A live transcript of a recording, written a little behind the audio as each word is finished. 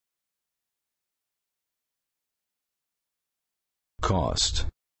Cost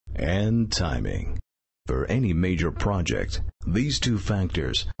and timing. For any major project, these two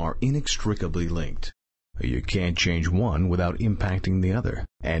factors are inextricably linked. You can't change one without impacting the other,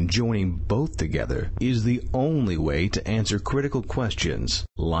 and joining both together is the only way to answer critical questions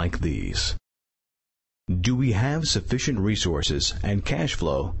like these. Do we have sufficient resources and cash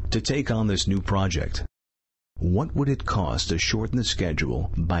flow to take on this new project? What would it cost to shorten the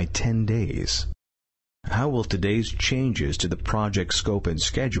schedule by 10 days? How will today's changes to the project scope and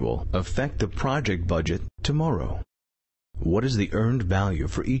schedule affect the project budget tomorrow? What is the earned value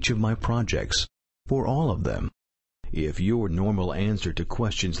for each of my projects, for all of them? If your normal answer to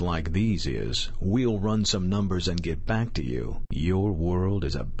questions like these is, "We'll run some numbers and get back to you," your world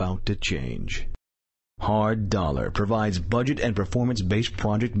is about to change. Hard Dollar provides budget and performance-based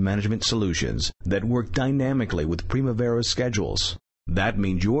project management solutions that work dynamically with Primavera schedules. That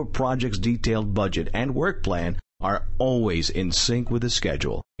means your project's detailed budget and work plan are always in sync with the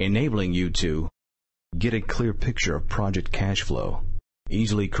schedule, enabling you to get a clear picture of project cash flow,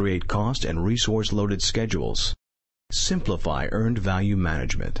 easily create cost and resource-loaded schedules, simplify earned value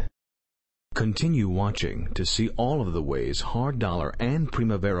management. Continue watching to see all of the ways Hard Dollar and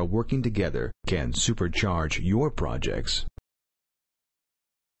Primavera working together can supercharge your projects.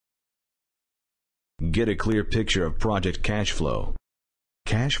 Get a clear picture of project cash flow.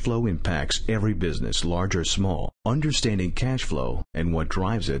 Cash flow impacts every business, large or small. Understanding cash flow and what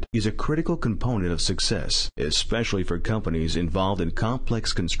drives it is a critical component of success, especially for companies involved in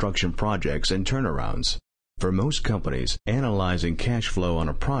complex construction projects and turnarounds. For most companies, analyzing cash flow on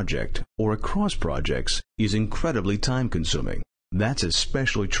a project or across projects is incredibly time-consuming. That's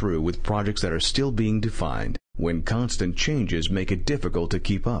especially true with projects that are still being defined, when constant changes make it difficult to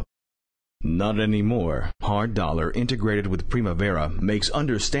keep up. Not anymore. Hard Dollar integrated with Primavera makes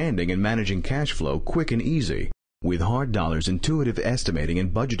understanding and managing cash flow quick and easy. With Hard Dollar's intuitive estimating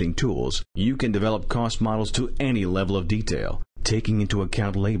and budgeting tools, you can develop cost models to any level of detail, taking into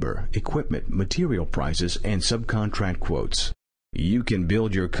account labor, equipment, material prices, and subcontract quotes. You can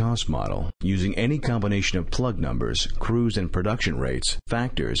build your cost model using any combination of plug numbers, crews and production rates,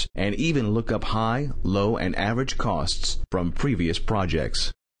 factors, and even look up high, low, and average costs from previous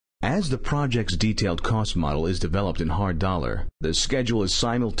projects. As the project's detailed cost model is developed in Hard Dollar, the schedule is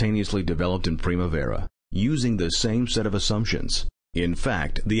simultaneously developed in Primavera, using the same set of assumptions. In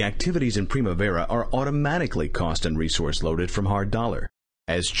fact, the activities in Primavera are automatically cost and resource loaded from Hard Dollar.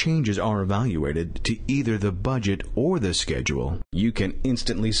 As changes are evaluated to either the budget or the schedule, you can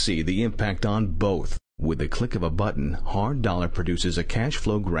instantly see the impact on both. With the click of a button, Hard Dollar produces a cash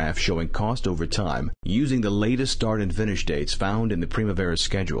flow graph showing cost over time using the latest start and finish dates found in the Primavera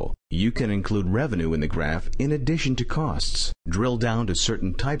schedule. You can include revenue in the graph in addition to costs, drill down to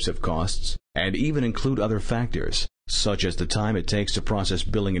certain types of costs, and even include other factors, such as the time it takes to process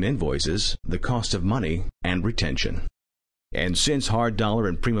billing and invoices, the cost of money, and retention. And since Hard Dollar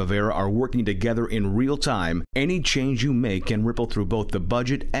and Primavera are working together in real time, any change you make can ripple through both the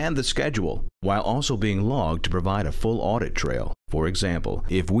budget and the schedule, while also being logged to provide a full audit trail. For example,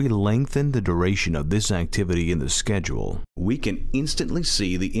 if we lengthen the duration of this activity in the schedule, we can instantly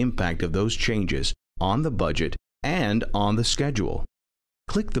see the impact of those changes on the budget and on the schedule.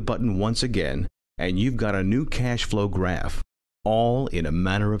 Click the button once again, and you've got a new cash flow graph, all in a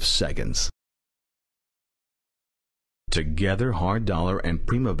matter of seconds. Together, Hard Dollar and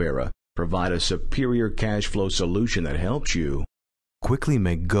Primavera provide a superior cash flow solution that helps you quickly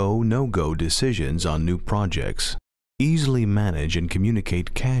make go, no-go decisions on new projects, easily manage and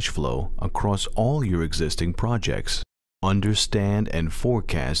communicate cash flow across all your existing projects, understand and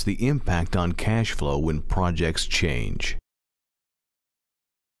forecast the impact on cash flow when projects change,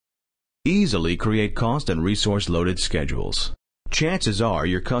 easily create cost and resource-loaded schedules. Chances are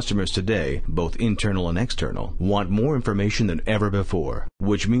your customers today, both internal and external, want more information than ever before,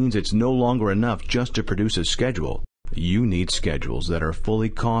 which means it's no longer enough just to produce a schedule. You need schedules that are fully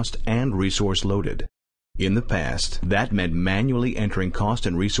cost and resource loaded. In the past, that meant manually entering cost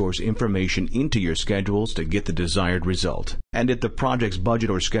and resource information into your schedules to get the desired result. And if the project's budget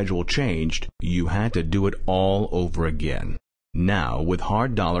or schedule changed, you had to do it all over again. Now, with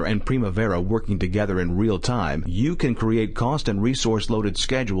Hard Dollar and Primavera working together in real time, you can create cost and resource-loaded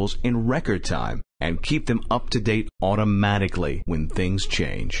schedules in record time and keep them up to date automatically when things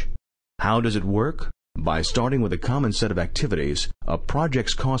change. How does it work? By starting with a common set of activities, a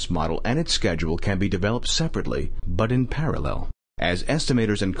project's cost model and its schedule can be developed separately, but in parallel. As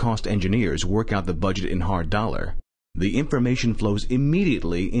estimators and cost engineers work out the budget in Hard Dollar, the information flows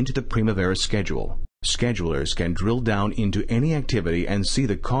immediately into the Primavera schedule. Schedulers can drill down into any activity and see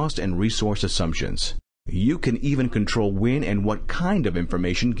the cost and resource assumptions. You can even control when and what kind of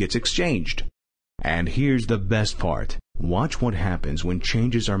information gets exchanged. And here's the best part. Watch what happens when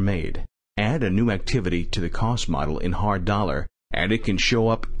changes are made. Add a new activity to the cost model in hard dollar, and it can show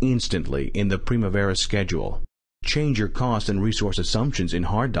up instantly in the Primavera schedule. Change your cost and resource assumptions in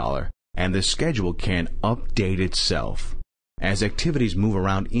hard dollar, and the schedule can update itself. As activities move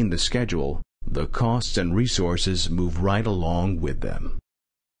around in the schedule, the costs and resources move right along with them.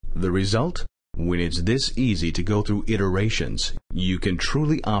 The result? When it's this easy to go through iterations, you can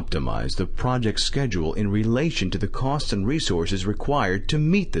truly optimize the project schedule in relation to the costs and resources required to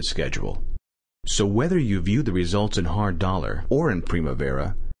meet the schedule. So whether you view the results in hard dollar or in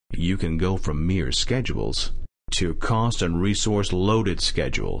Primavera, you can go from mere schedules to cost and resource loaded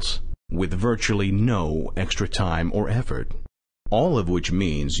schedules with virtually no extra time or effort. All of which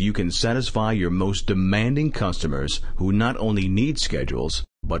means you can satisfy your most demanding customers who not only need schedules,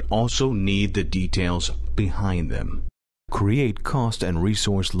 but also need the details behind them. Create cost and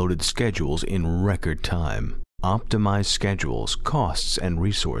resource loaded schedules in record time. Optimize schedules, costs, and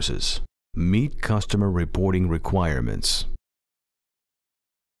resources. Meet customer reporting requirements.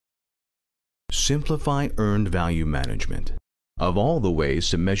 Simplify earned value management. Of all the ways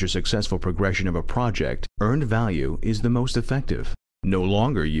to measure successful progression of a project, earned value is the most effective. No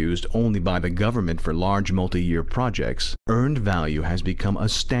longer used only by the government for large multi-year projects, earned value has become a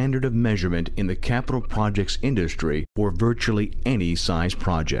standard of measurement in the capital projects industry for virtually any size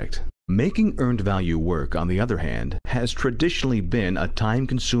project. Making earned value work, on the other hand, has traditionally been a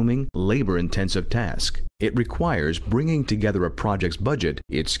time-consuming, labor-intensive task. It requires bringing together a project's budget,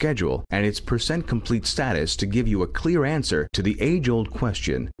 its schedule, and its percent complete status to give you a clear answer to the age-old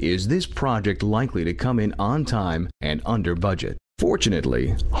question, is this project likely to come in on time and under budget?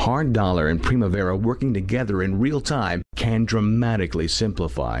 Fortunately, hard dollar and Primavera working together in real time can dramatically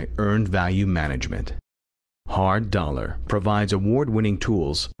simplify earned value management. Hard Dollar provides award-winning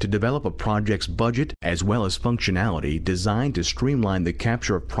tools to develop a project's budget as well as functionality designed to streamline the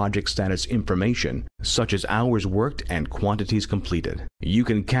capture of project status information, such as hours worked and quantities completed. You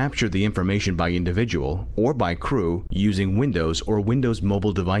can capture the information by individual or by crew using Windows or Windows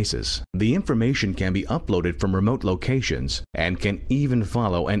mobile devices. The information can be uploaded from remote locations and can even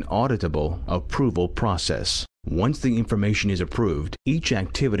follow an auditable approval process. Once the information is approved, each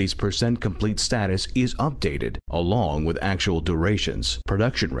activity's percent complete status is updated, along with actual durations,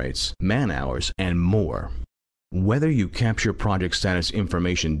 production rates, man-hours, and more. Whether you capture project status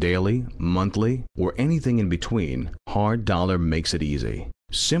information daily, monthly, or anything in between, Hard Dollar makes it easy.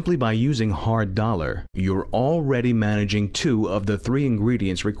 Simply by using Hard Dollar, you're already managing 2 of the 3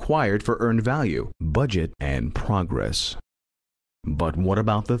 ingredients required for earned value: budget and progress. But what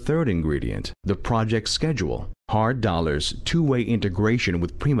about the third ingredient, the project schedule? Hard Dollar's 2-way integration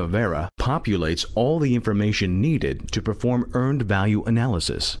with Primavera populates all the information needed to perform earned value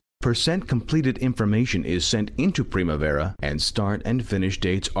analysis. Percent completed information is sent into Primavera, and start and finish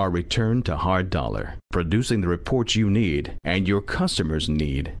dates are returned to Hard Dollar. Producing the reports you need and your customers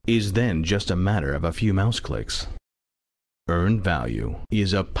need is then just a matter of a few mouse clicks. Earned value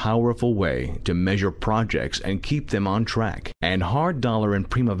is a powerful way to measure projects and keep them on track, and Hard Dollar and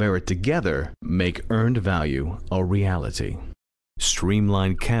Primavera together make earned value a reality.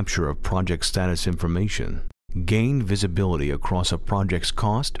 Streamline capture of project status information. Gain visibility across a project's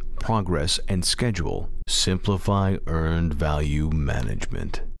cost, progress, and schedule. Simplify earned value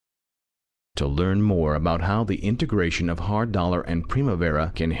management. To learn more about how the integration of Hard Dollar and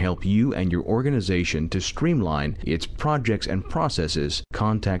Primavera can help you and your organization to streamline its projects and processes,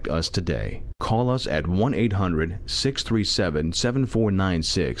 contact us today. Call us at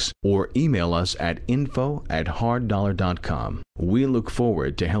 1-800-637-7496 or email us at info@harddollar.com. We look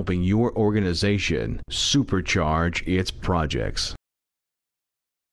forward to helping your organization supercharge its projects.